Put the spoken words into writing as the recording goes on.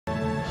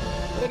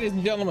Ladies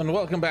and gentlemen,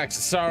 welcome back to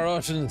Star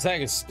Ocean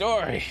Saga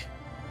Story.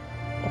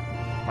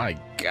 Oh my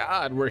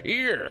God, we're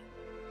here.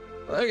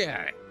 Look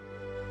at it.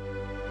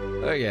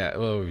 Look at it.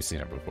 Well, we've seen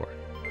it before.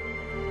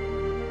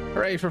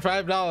 Hooray for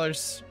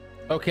 $5.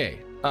 Okay,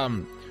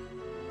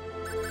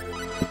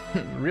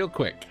 real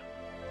quick.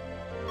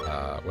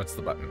 What's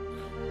the button?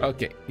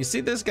 Okay, you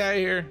see this guy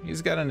here?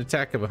 He's got an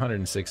attack of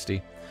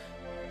 160.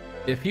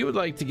 If you would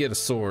like to get a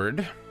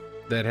sword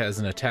that has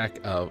an attack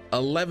of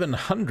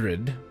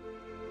 1100,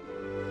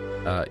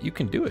 you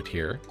can do it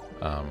here.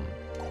 I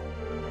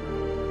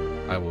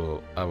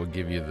will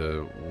give you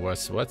the what?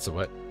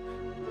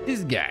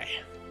 This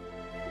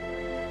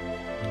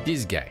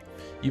guy.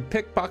 You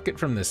pickpocket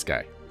from this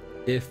guy.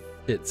 If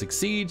it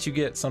succeeds, you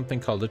get something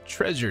called a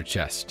treasure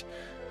chest.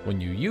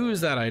 When you use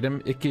that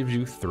item, it gives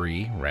you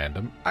 3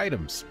 random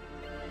items.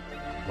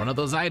 One of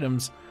those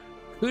items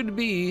could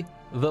be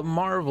the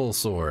Marvel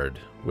sword,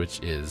 which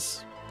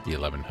is the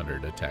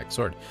 1100 attack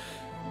sword.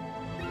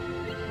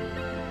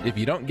 If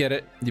you don't get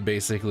it, you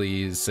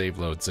basically save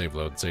load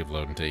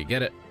until you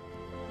get it.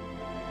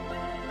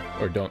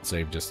 Or don't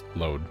save, just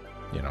load,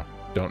 you know.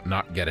 Don't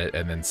not get it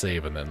and then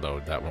save and then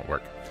load. That won't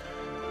work.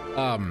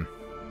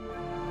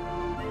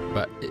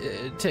 But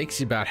it takes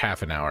you about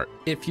half an hour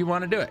if you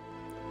want to do it.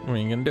 When are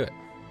you gonna do it?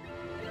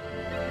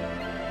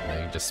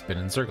 You just spin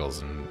in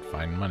circles and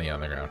find money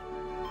on the ground.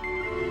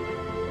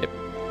 Yep.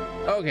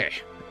 Okay.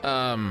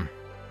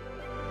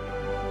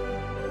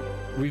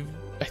 We've,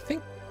 I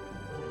think,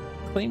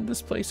 cleaned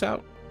this place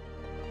out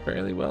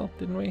fairly well,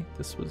 didn't we?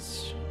 This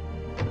was,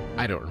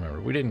 I don't remember.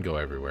 We didn't go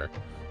everywhere.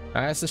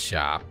 That's the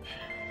shop.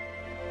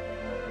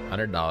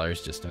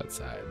 $100 just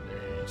outside.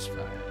 It's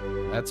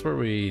fine. That's where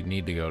we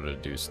need to go to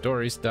do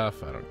story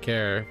stuff. I don't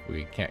care.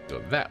 We can't go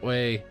that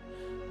way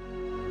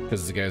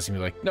because the guy's gonna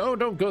be like, no,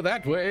 don't go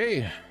that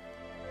way.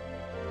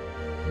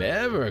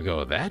 Never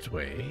go that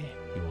way,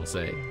 he will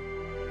say.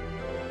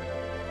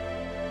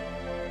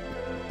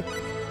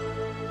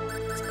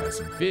 Let's buy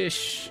some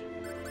fish.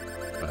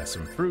 Buy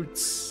some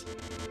fruits.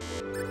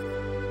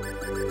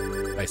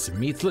 Buy some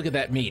meats. Look at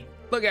that meat.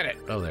 Look at it.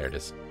 Oh, there it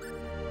is.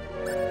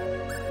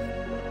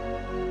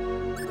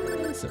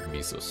 Some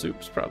miso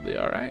soup's probably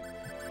all right.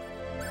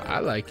 I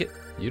like it.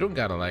 You don't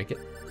gotta like it.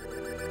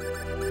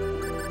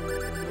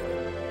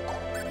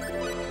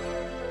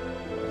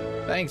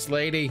 Thanks,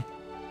 lady.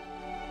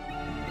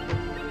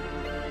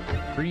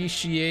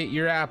 Appreciate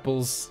your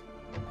apples.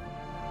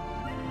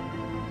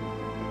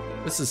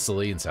 This is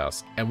Celine's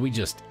house, and we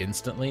just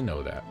instantly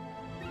know that.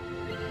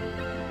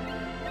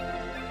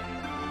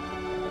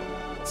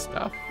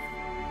 Stuff.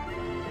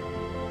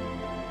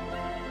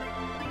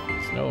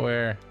 It's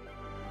nowhere.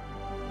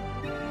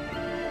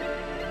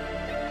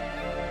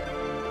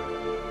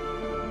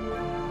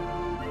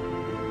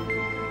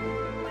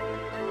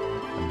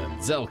 And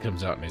then Zell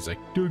comes out and he's like,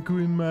 don't go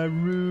in my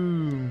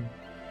room.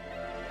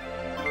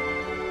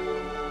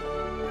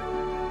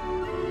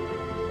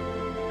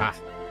 Ah.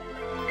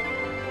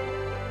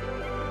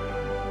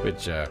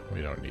 Which,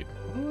 we don't need.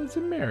 Oh, it's a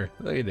mirror.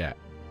 Look at that.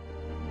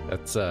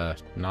 That's,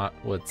 not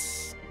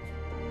what's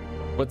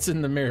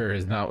in the mirror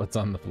is not what's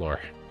on the floor.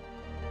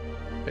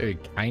 Very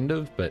kind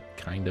of, but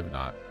kind of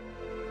not.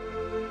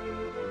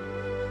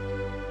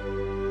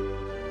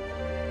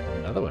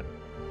 Another one.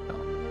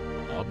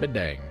 Oh, I'll be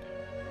danged.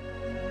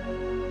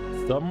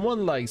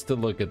 Someone likes to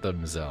look at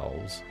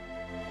themselves.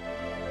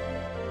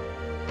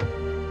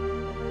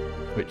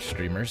 Twitch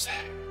streamers.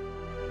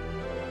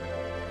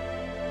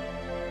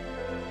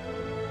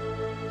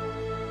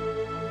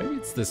 Maybe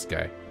it's this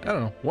guy. I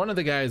don't know. One of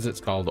the guys that's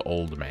called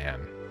Old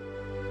Man.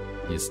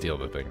 You steal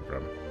the thing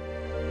from.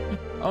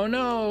 Oh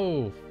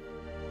no!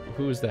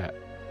 Who is that?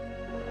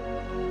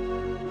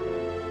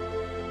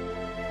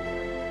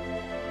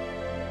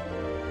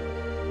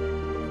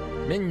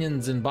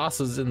 Minions and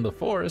bosses in the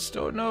forest.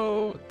 Oh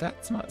no,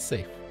 that's not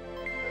safe.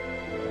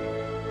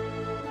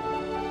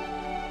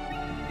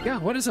 Yeah,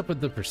 what is up with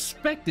the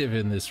perspective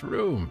in this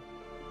room?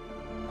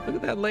 Look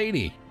at that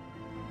lady.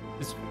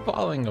 She's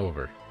falling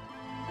over.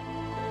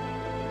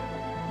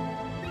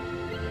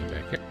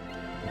 Back here.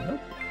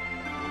 Nope.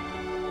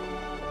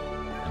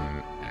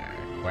 An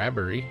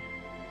aquabery.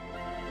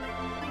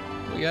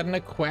 We got an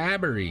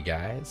aquabery,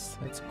 guys.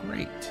 That's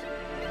great.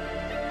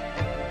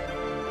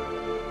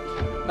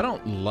 I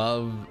don't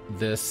love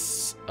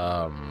this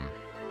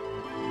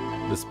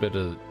this bit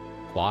of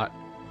plot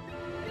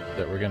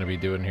that we're gonna be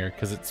doing here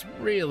because it's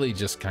really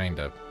just kind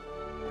of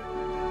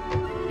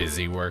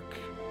busy work.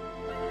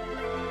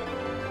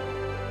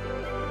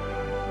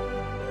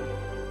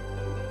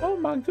 Oh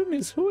my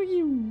goodness, who are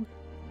you?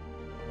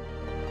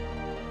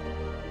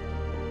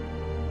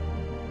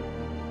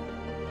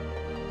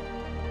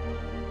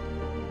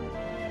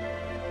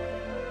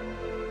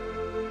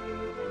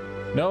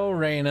 No,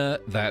 Raina,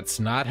 that's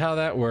not how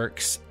that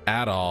works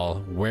at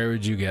all. Where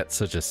would you get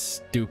such a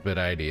stupid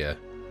idea?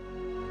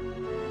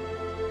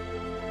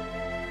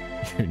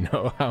 You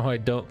know how I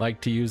don't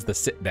like to use the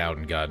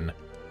sit-down gun.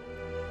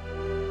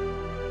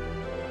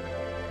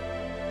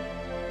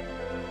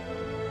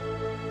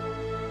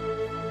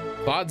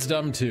 Bod's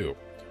dumb too.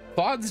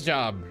 Claude's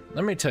job,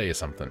 let me tell you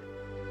something.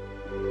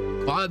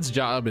 Claude's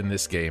job in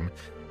this game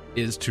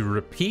is to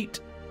repeat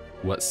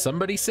what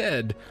somebody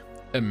said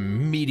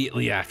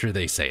immediately after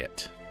they say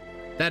it.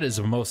 That is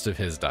most of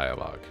his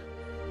dialogue.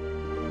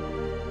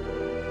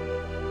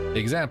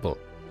 Example,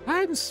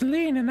 I'm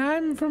Celine and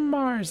I'm from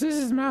Mars. This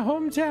is my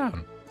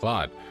hometown.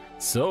 Claude,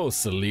 so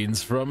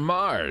Celine's from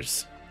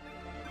Mars.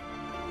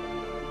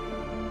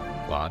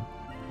 Claude,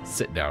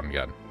 sit down,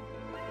 gun.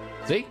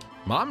 See?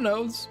 Mom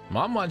knows.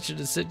 Mom wants you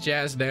to sit your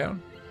ass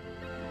down.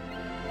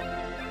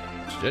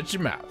 Shut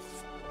your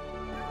mouth.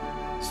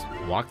 Just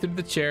walk through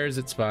the chairs,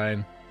 it's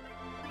fine.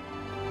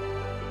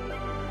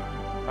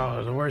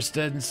 Oh, the worst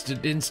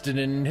incident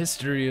in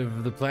history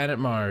of the planet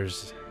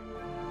Mars.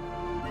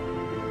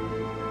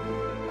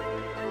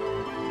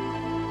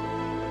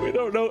 We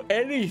don't know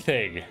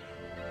anything.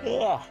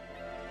 Ugh.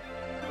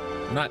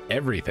 Not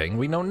everything,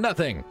 we know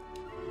nothing.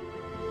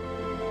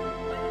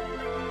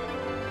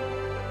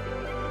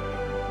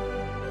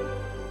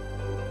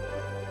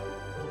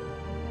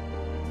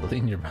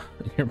 Celine, your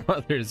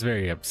mother is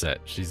very upset.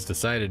 She's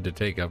decided to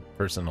take up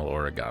personal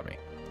origami.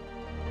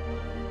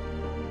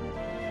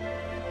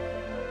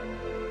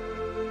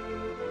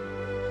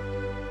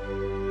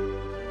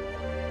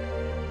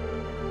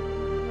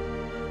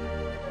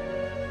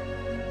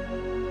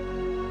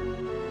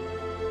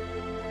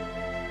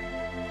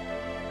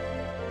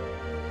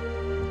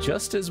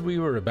 Just as we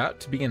were about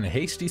to begin a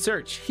hasty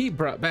search, he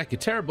brought back a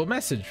terrible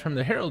message from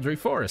the heraldry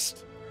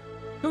forest.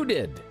 Who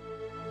did?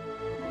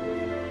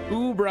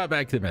 Who brought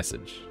back the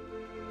message?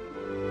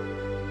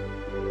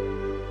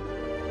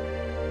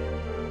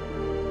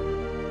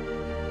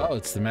 Oh,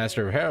 it's the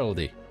master of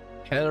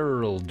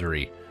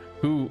heraldry,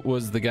 who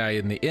was the guy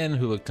in the inn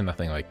who looked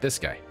nothing like this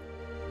guy.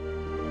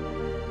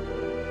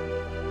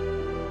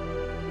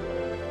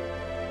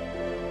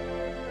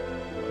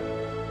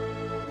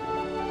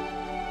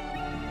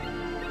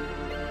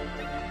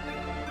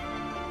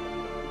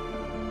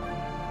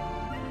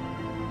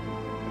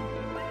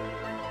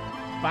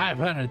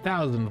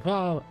 $500,000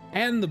 fall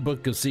and the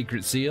Book of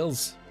Secret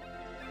Seals.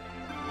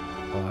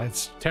 Oh,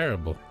 that's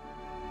terrible.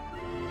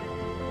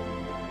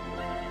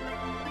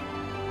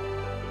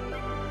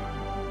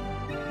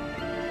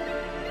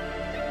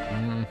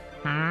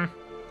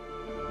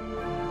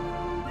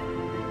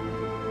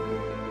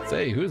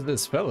 Say, who's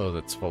this fellow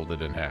that's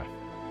folded in half?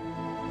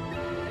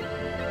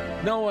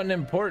 No one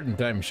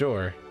important, I'm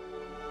sure.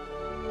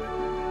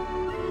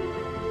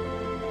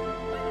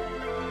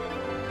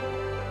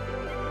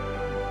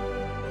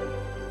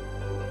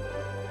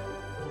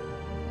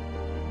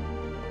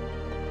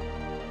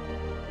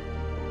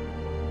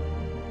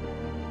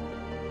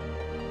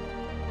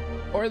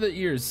 Or that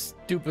your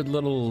stupid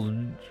little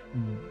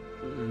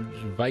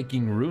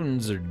Viking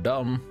runes are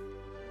dumb.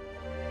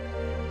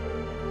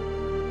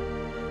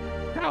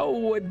 How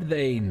would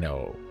they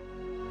know?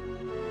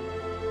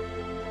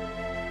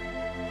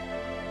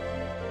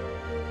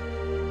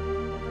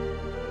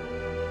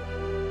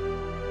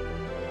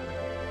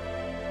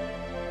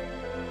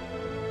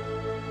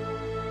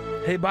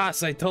 Hey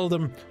boss, I told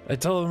him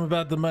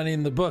about the money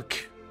in the book.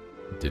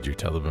 Did you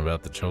tell him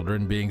about the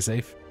children being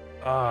safe?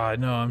 Oh,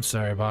 no, I'm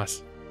sorry,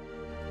 boss.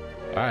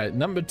 All right,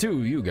 number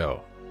 2, you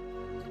go.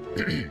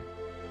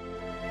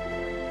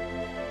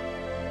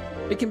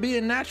 It can be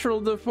a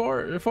natural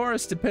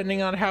forest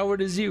depending on how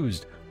it is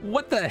used.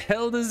 What the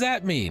hell does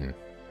that mean?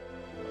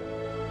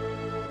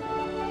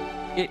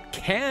 It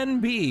can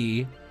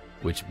be,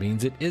 which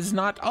means it is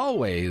not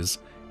always,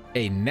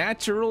 a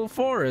natural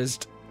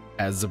forest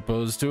as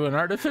opposed to an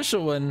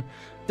artificial one,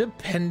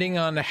 depending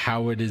on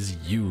how it is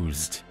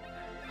used.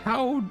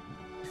 How...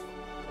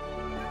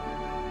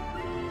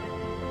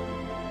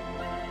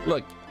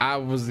 Look, I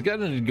was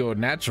gonna go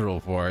natural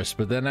forest,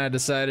 but then I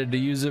decided to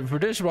use it for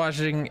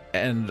dishwashing,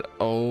 and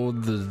oh,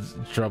 the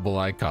trouble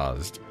I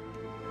caused.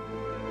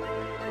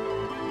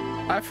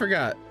 I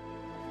forgot.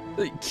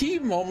 The key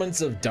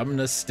moments of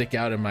dumbness stick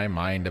out in my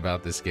mind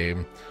about this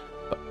game,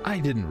 but I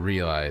didn't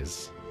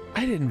realize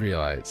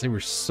they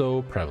were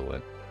so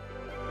prevalent.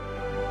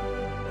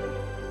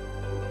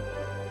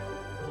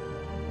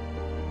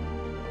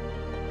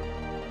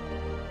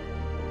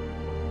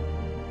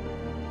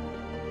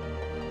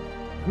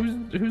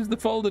 Who's the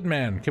folded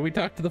man? Can we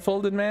talk to the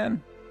folded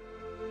man?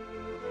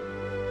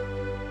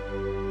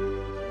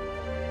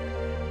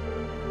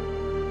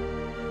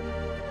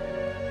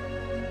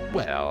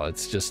 Well,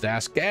 let's just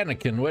ask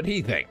Anakin what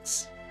he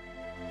thinks.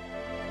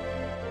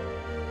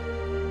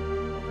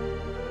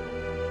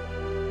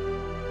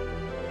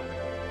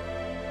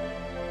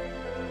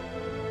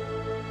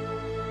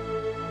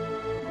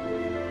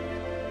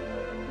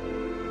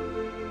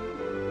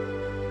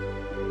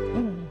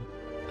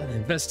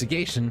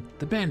 Investigation,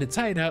 the bandits'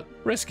 hideout,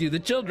 rescue the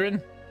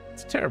children.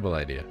 It's a terrible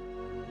idea.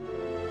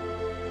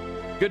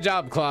 Good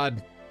job,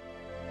 Claude.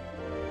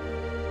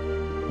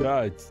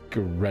 That's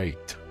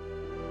great.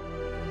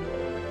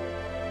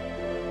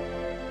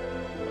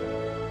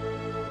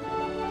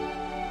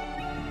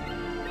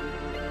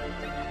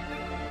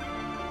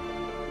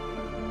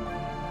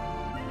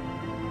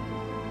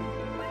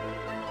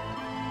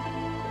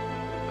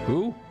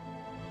 Who?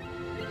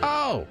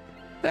 Oh,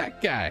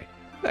 that guy.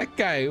 That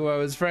guy who I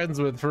was friends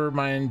with for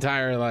my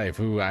entire life,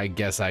 who I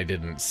guess I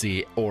didn't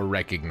see or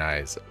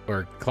recognize,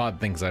 or Claude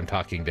thinks I'm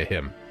talking to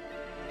him.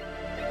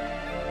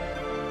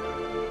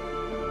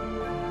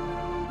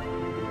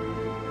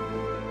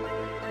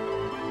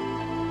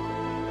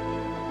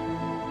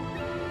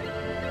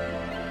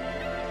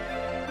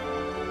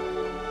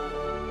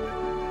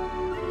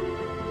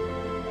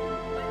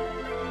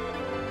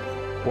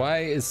 Why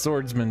is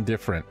swordsman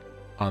different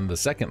on the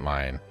second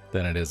line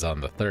than it is on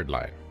the third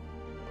line?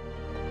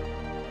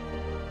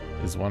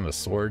 Is one a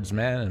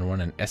swordsman and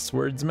one an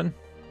S-wordsman?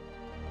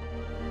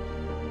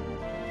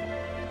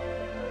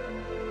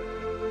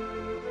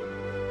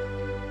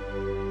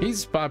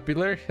 He's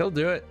popular. He'll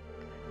do it.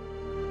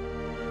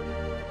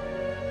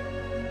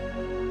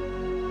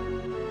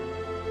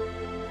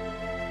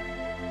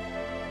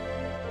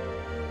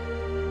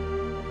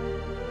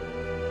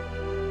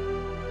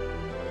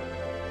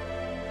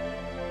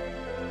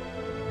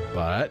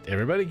 But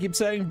everybody keeps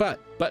saying but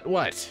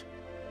what?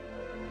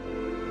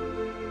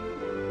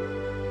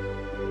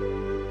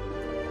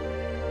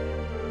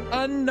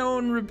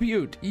 Unknown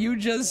repute. You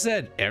just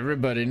said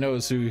everybody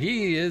knows who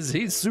he is.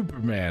 He's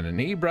Superman and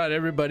he brought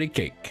everybody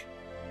cake.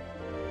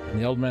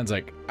 And the old man's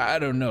like, I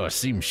don't know, it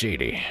seems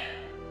shady.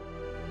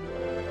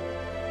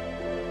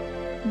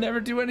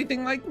 Never do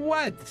anything like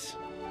what?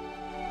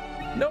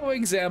 No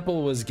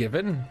example was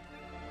given.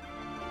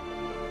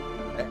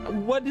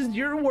 What does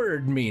your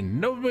word mean?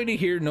 Nobody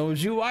here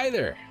knows you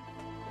either.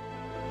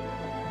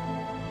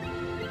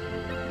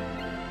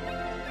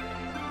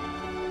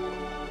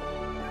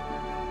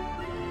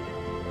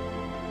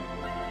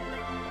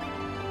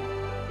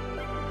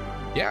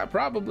 Yeah,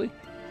 probably.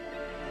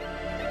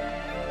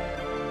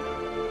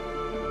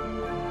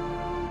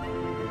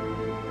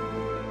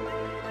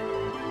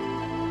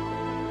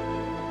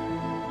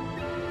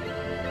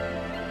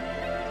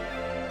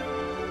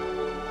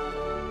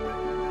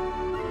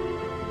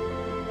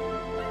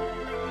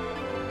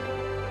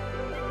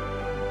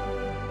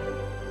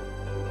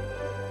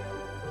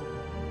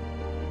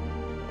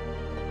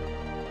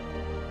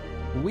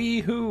 We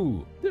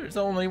who? There's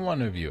only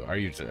one of you. Are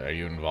you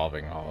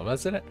involving all of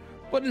us in it?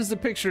 What is the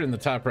picture in the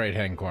top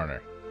right-hand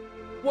corner?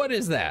 What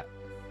is that?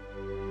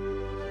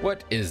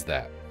 What is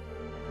that?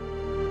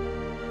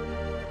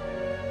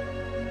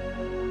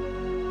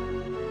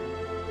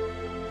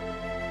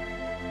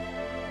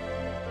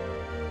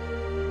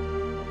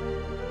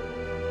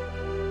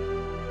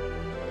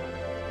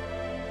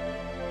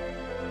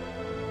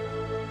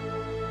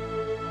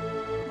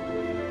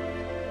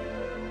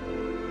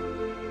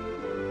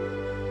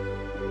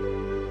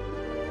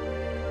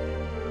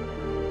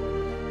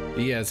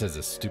 Diaz has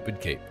a stupid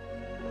cape.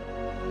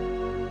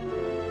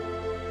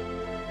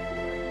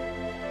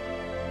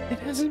 It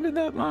hasn't been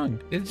that long.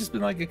 It's just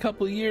been like a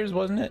couple of years,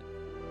 wasn't it?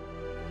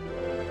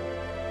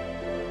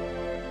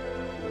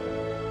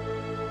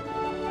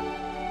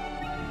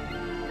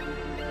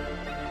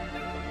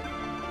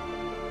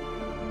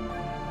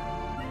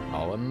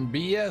 Calling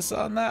BS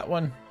on that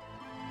one.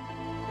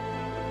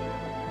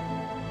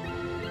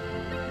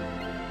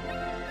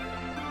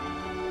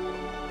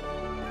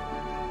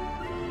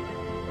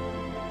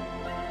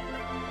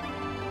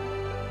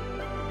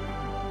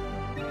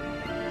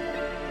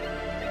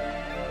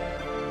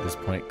 At this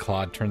point,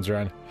 Claude turns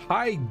around.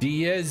 Hi,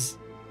 Diaz.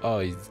 Oh,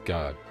 he's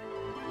gone.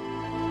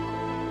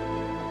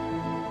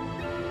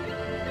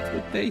 That's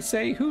what they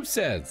say. Who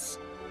says?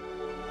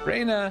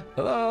 Reina,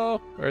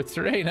 hello? Or it's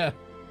Reina.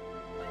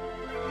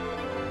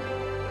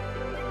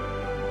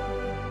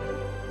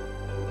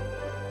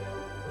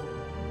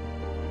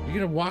 You're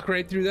gonna walk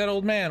right through that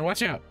old man.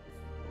 Watch out.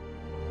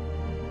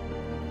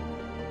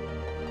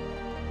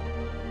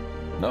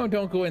 No,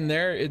 don't go in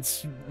there.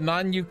 It's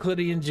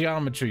non-Euclidean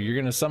geometry. You're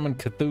gonna summon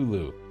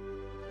Cthulhu.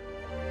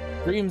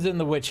 Dreams in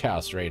the witch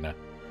house, Reina.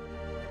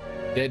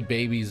 Dead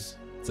babies.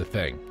 It's a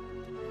thing.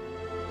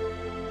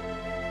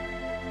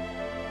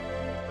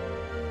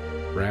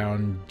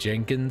 Brown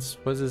Jenkins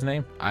was his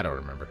name? I don't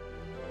remember.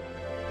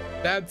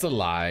 That's a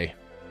lie.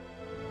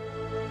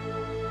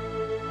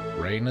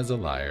 Reina's a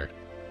liar.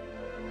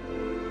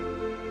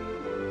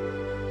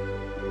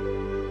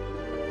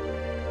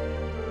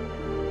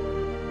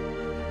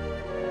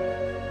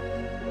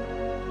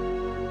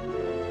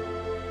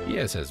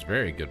 Diaz has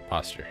very good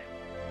posture.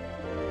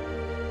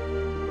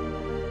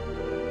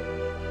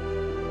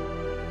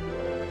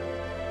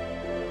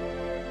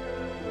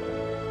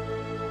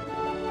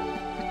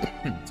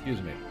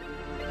 Excuse me.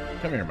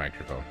 Come here,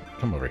 microphone.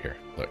 Come over here.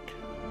 Look,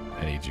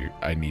 I need you.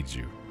 I need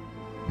you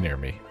near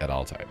me at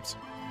all times.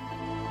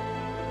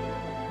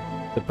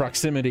 The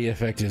proximity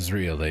effect is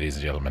real, ladies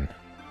and gentlemen.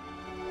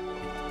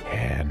 It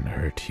can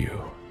hurt you.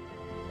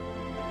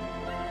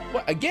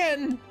 What,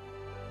 again?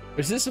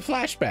 Is this a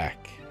flashback?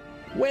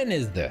 When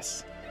is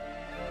this?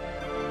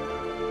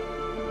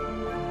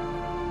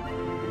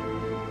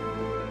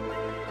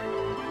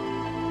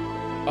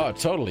 Oh,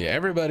 totally.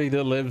 Everybody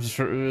that lives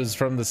is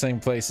from the same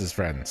place as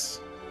friends.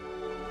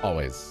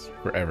 Always.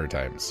 Forever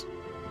times.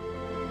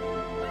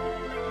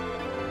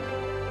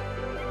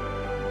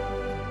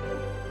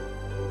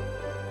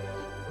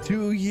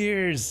 2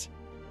 years.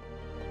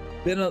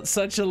 Been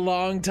such a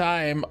long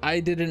time, I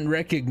didn't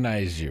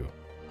recognize you.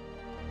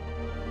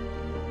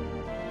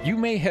 You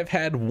may have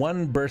had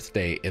one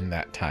birthday in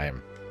that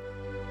time.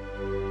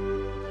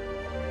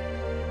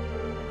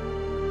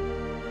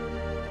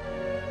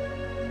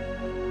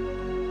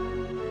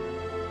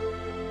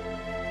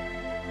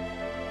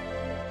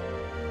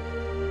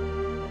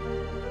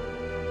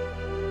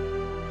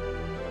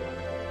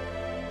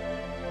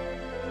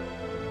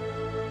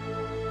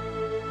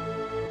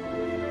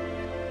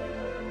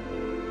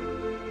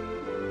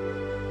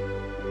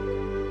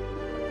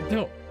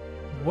 No,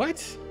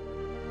 what?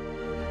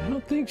 I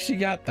don't think she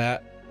got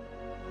that.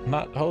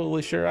 Not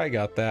totally sure I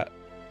got that.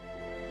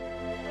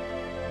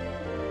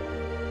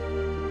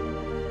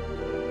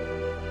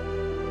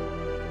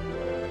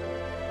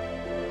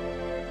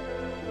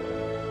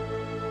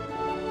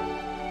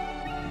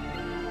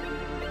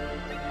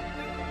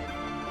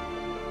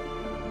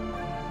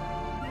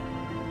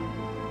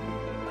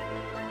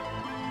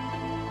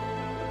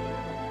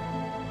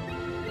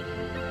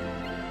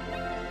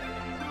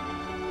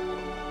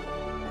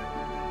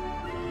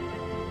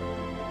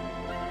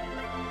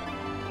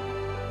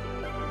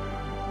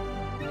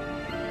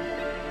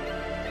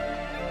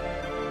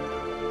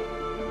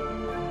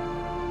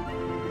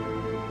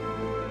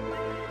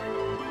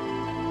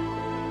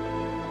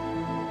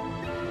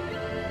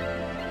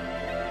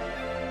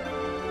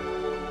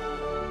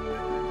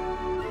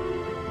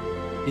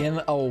 In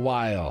a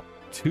while.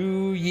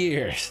 2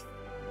 years.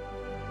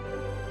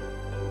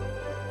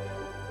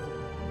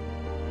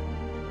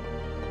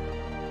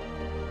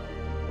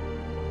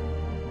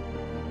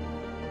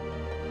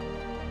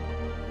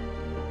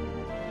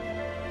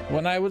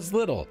 When I was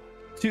little,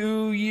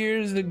 2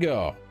 years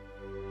ago.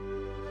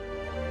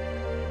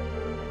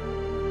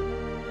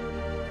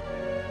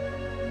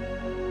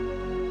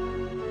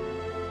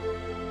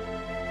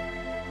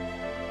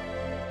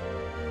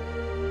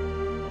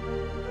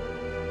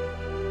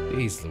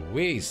 Jeez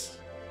Louise.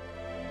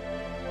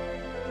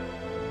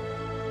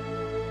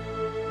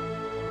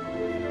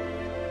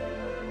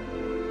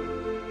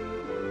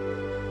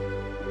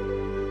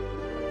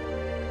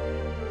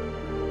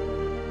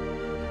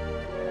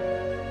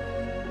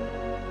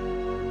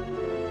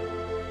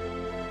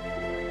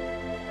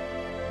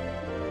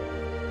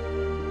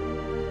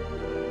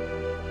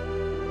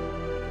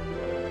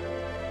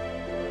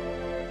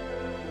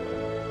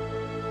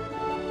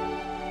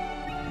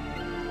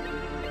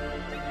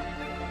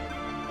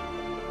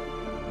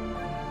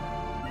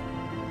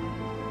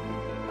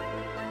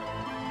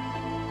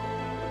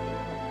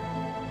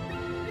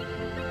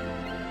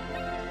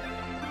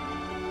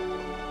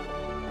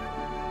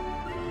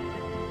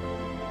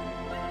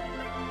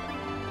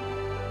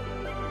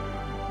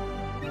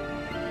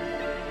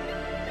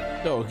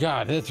 Oh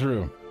God, this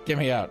room. Get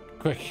me out,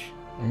 quick.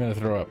 I'm gonna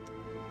throw up.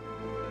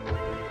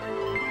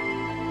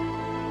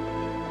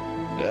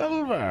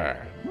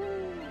 Silver.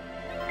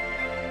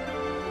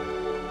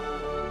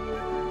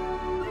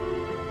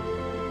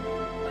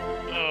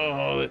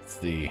 Oh, let's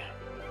see.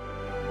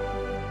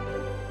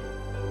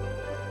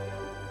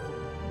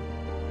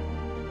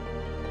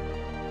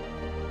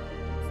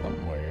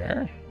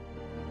 Somewhere.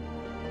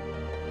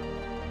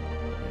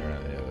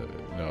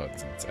 No,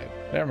 it's inside.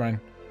 Never mind.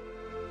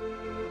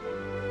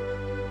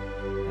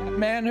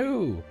 Man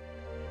who?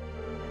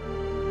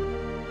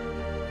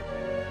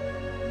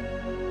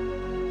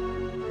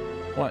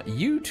 Want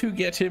you to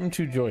get him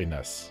to join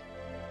us.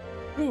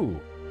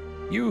 Who?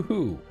 You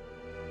who?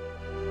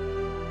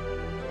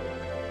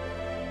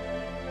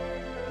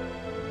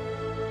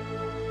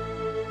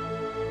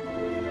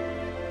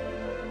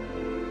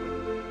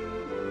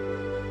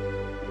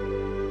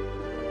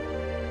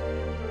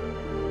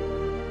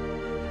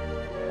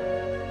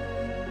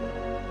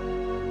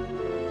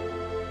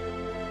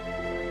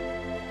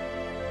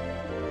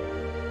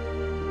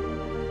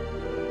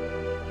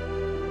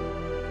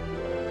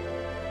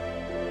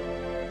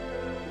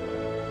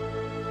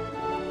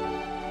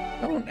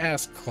 Don't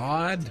ask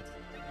Claude.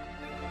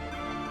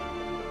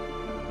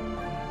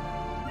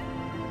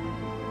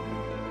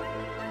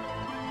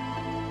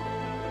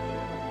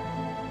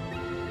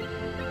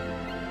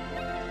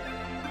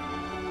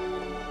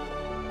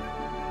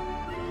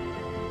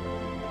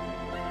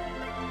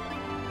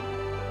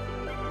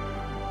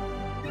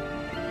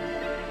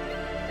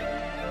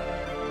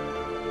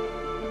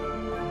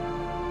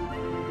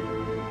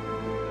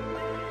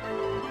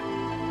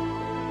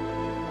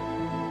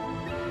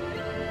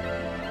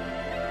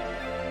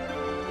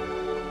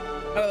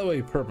 Out of the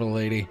way, purple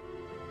lady.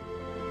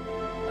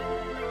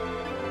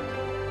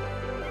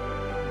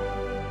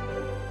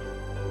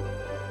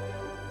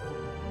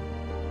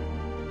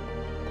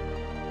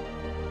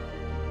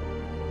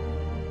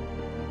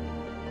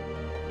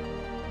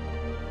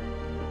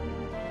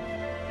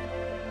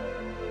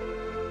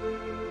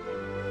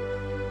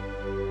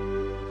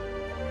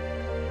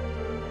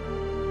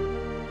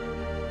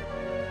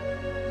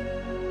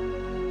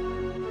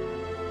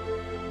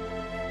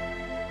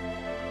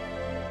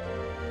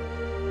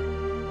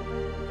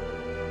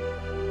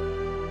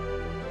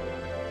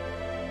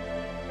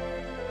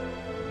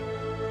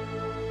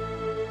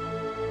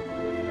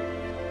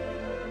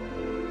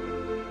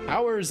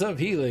 Powers of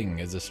healing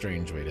is a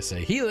strange way to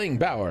say healing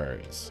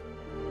powers.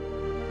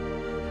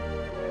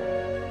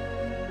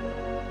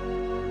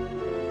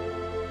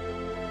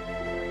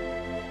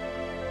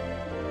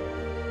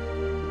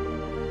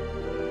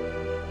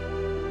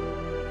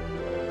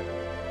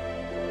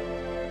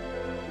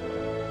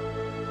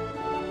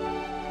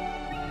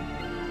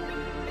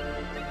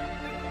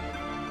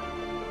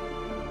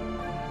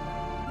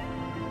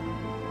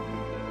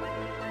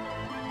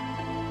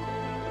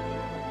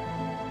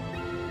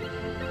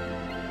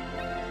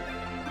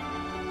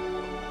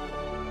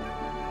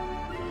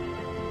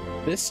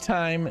 This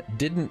time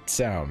didn't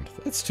sound.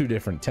 That's two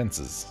different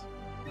tenses.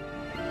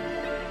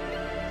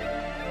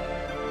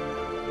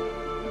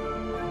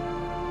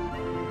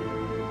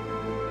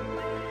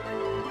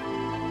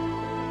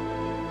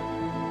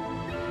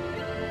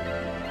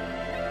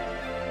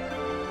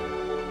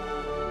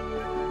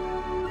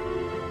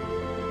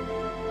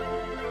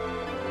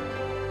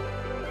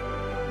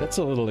 That's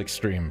a little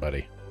extreme,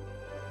 buddy.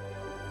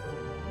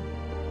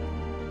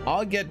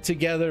 I'll get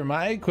together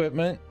my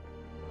equipment.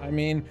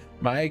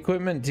 My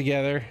equipment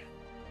together.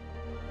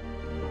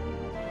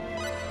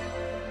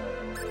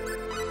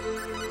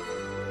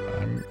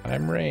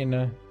 I'm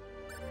Raina.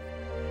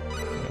 I'm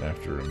gonna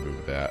have to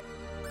remove that.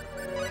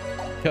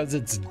 Because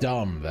it's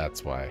dumb,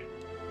 that's why.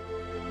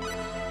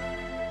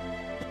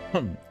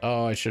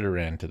 Oh, I should have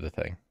ran to the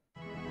thing.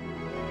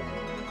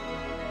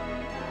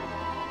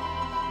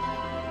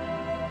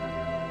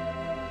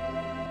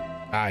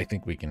 I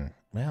think we can,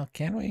 well,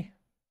 can we?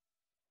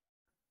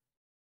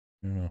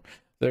 No.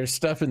 There's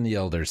stuff in the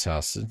Elder's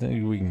house. I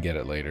think we can get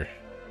it later.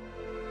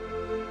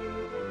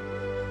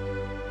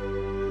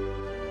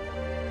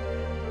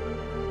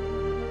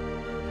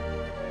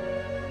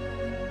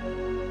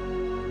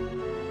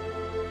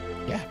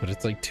 Yeah, but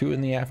it's like 2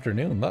 in the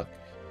afternoon. Look.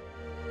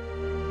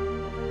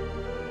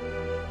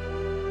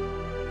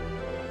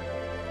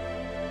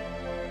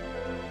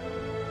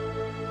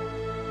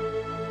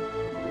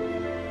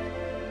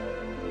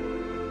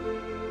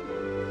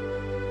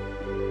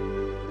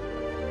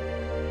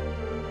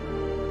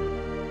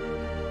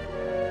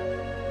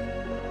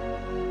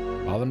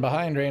 Falling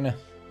behind, Raina.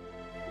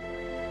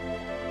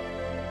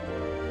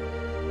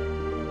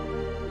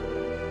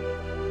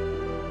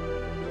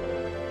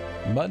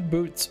 Mud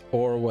boots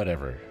or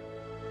whatever.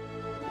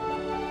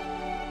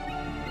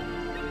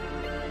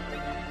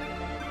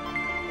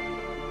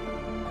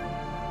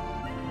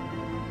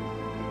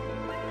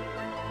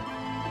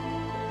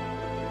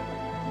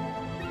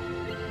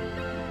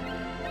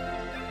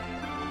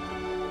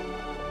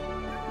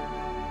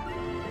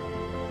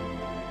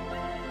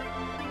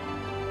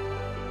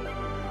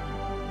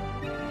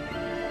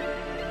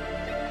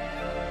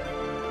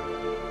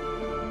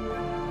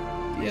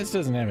 This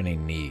doesn't have any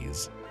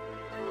knees.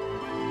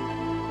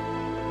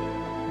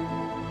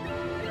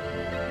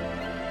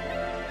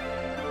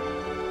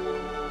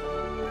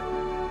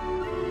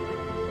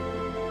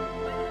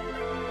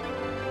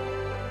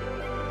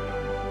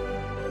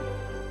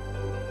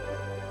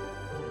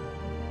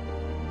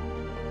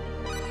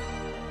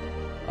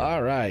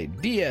 All right,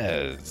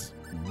 Diaz,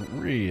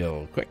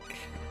 real quick.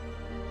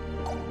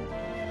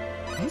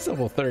 He's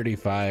level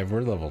 35,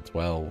 we're level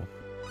 12.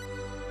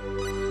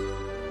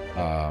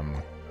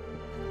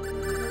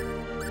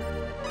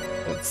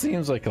 That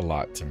seems like a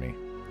lot to me.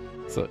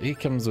 So he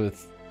comes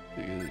with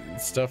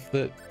stuff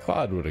that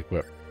Claude would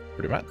equip,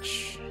 pretty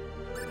much.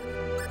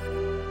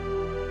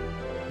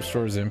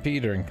 Restores MP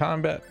during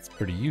combat, it's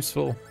pretty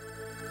useful.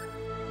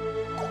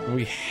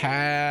 We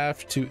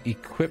have to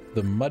equip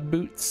the mud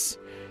boots.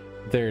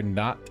 They're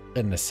not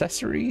an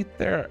accessory,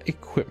 they're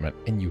equipment,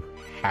 and you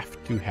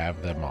have to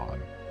have them on.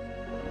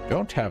 If you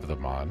don't have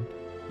them on,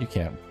 you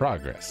can't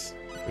progress,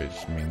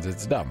 which means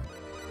it's dumb.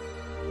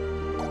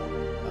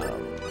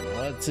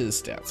 What's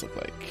his stats look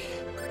like?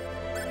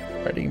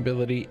 Fighting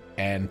ability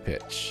and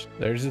pitch.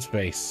 There's his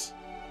face.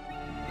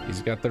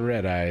 He's got the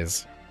red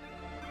eyes.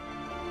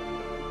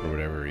 For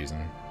whatever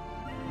reason.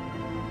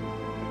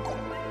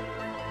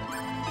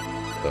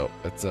 So,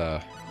 it's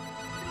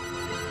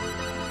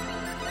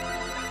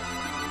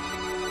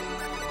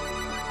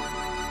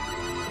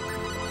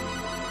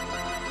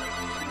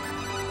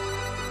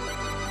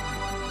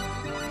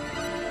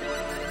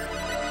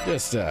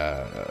just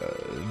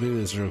do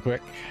this real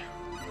quick.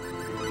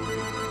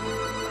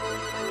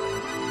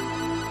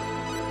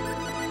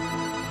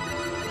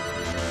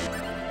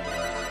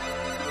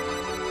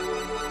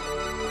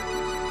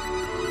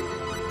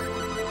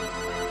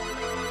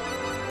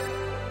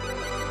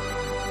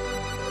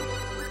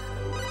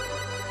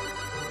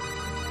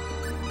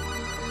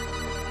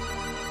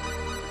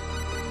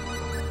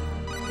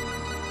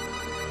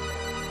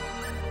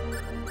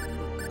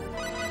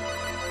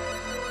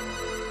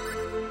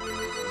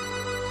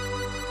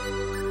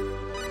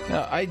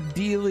 Now,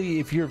 ideally,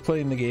 if you're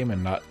playing the game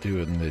and not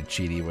doing the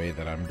cheaty way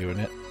that I'm doing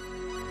it,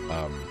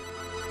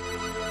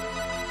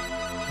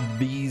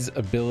 these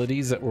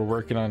abilities that we're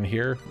working on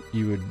here,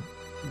 you'd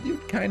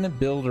kind of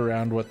build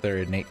around what their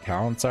innate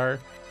talents are.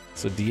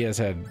 So Diaz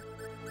had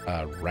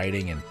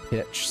writing and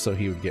pitch, so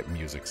he would get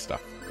music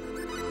stuff.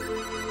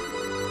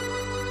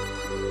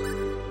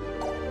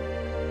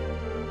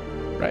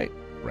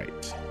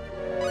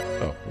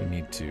 Oh, we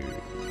need to.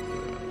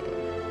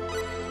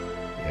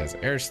 It has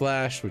Air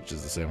Slash, which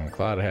is the same one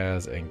Cloud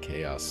has, and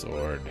Chaos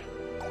Sword.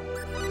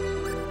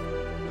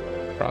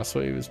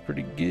 Crosswave is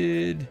pretty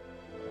good.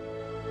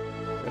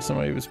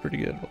 Wave is pretty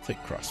good. We'll take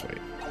Crosswave.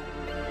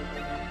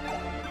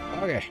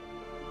 Okay.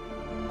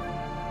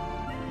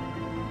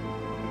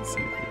 Let's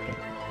see if we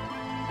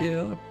can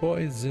kill a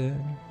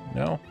poison.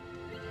 No.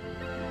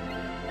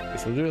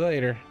 Guess we'll do it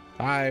later.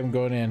 I'm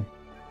going in.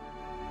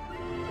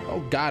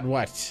 Oh God,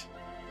 what?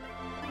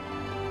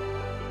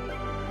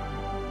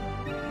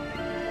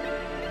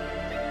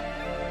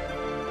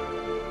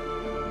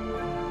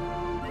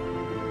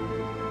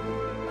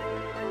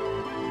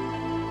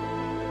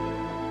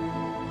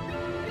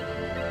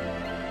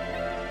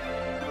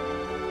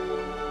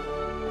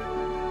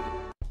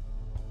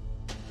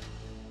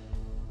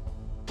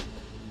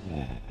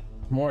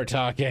 More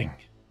talking.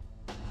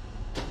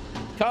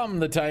 Come,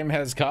 the time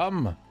has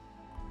come.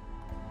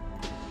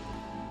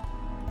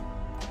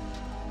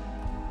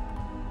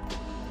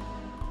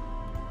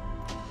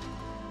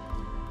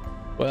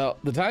 Well,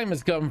 the time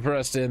has come for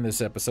us to end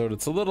this episode.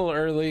 It's a little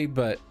early,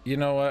 but you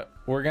know what?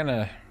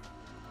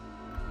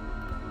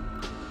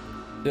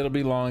 It'll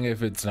be long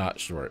if it's not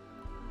short.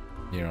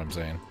 You know what I'm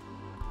saying?